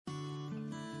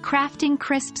Crafting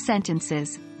crisp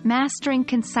sentences, mastering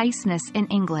conciseness in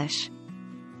English.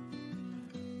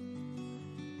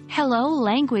 Hello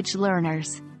language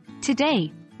learners.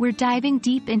 Today, we're diving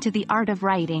deep into the art of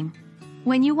writing.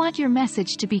 When you want your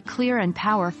message to be clear and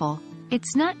powerful,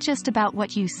 it's not just about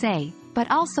what you say, but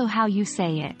also how you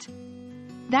say it.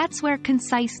 That's where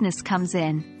conciseness comes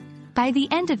in. By the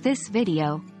end of this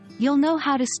video, you'll know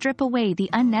how to strip away the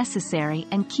unnecessary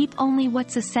and keep only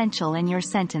what's essential in your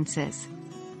sentences.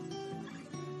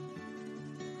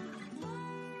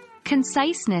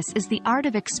 Conciseness is the art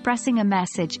of expressing a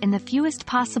message in the fewest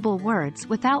possible words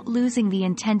without losing the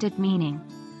intended meaning.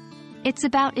 It's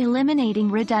about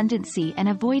eliminating redundancy and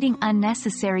avoiding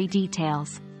unnecessary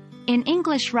details. In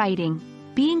English writing,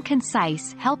 being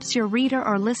concise helps your reader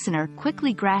or listener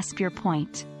quickly grasp your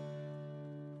point.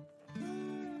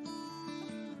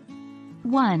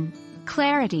 1.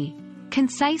 Clarity.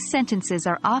 Concise sentences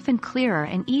are often clearer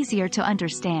and easier to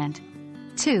understand.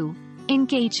 2.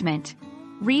 Engagement.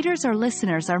 Readers or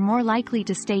listeners are more likely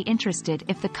to stay interested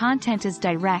if the content is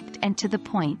direct and to the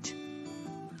point.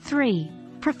 3.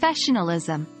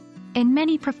 Professionalism. In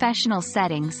many professional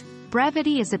settings,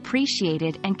 brevity is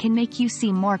appreciated and can make you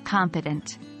seem more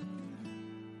competent.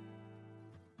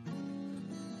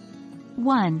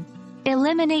 1.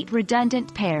 Eliminate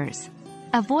redundant pairs.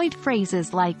 Avoid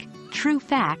phrases like true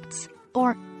facts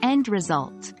or end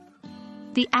result.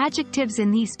 The adjectives in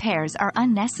these pairs are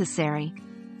unnecessary.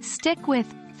 Stick with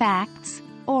facts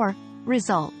or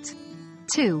result.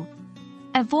 2.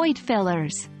 Avoid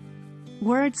fillers.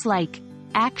 Words like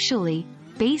actually,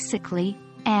 basically,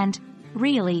 and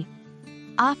really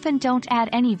often don't add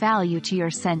any value to your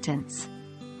sentence.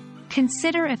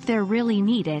 Consider if they're really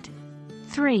needed.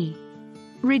 3.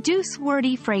 Reduce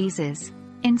wordy phrases.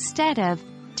 Instead of,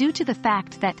 due to the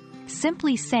fact that,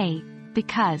 simply say,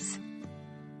 because.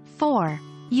 4.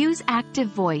 Use active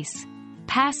voice.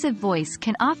 Passive voice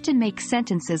can often make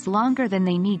sentences longer than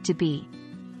they need to be.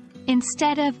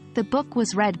 Instead of, the book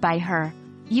was read by her,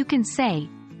 you can say,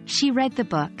 she read the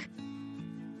book.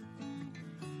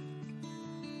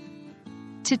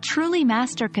 To truly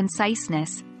master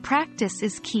conciseness, practice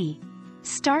is key.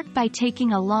 Start by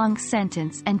taking a long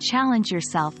sentence and challenge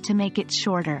yourself to make it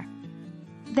shorter.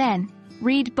 Then,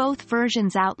 read both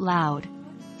versions out loud.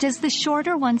 Does the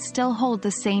shorter one still hold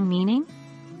the same meaning?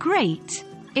 Great!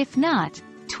 If not,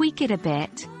 tweak it a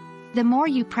bit. The more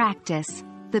you practice,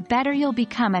 the better you'll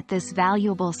become at this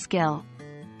valuable skill.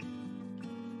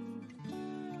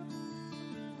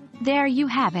 There you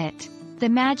have it. The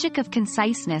magic of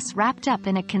conciseness wrapped up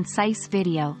in a concise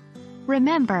video.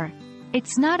 Remember,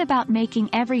 it's not about making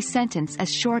every sentence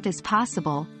as short as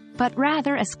possible, but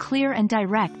rather as clear and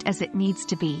direct as it needs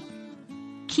to be.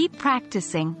 Keep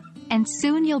practicing, and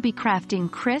soon you'll be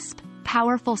crafting crisp,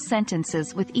 powerful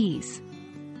sentences with ease.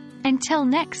 Until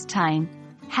next time,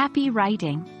 happy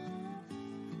writing!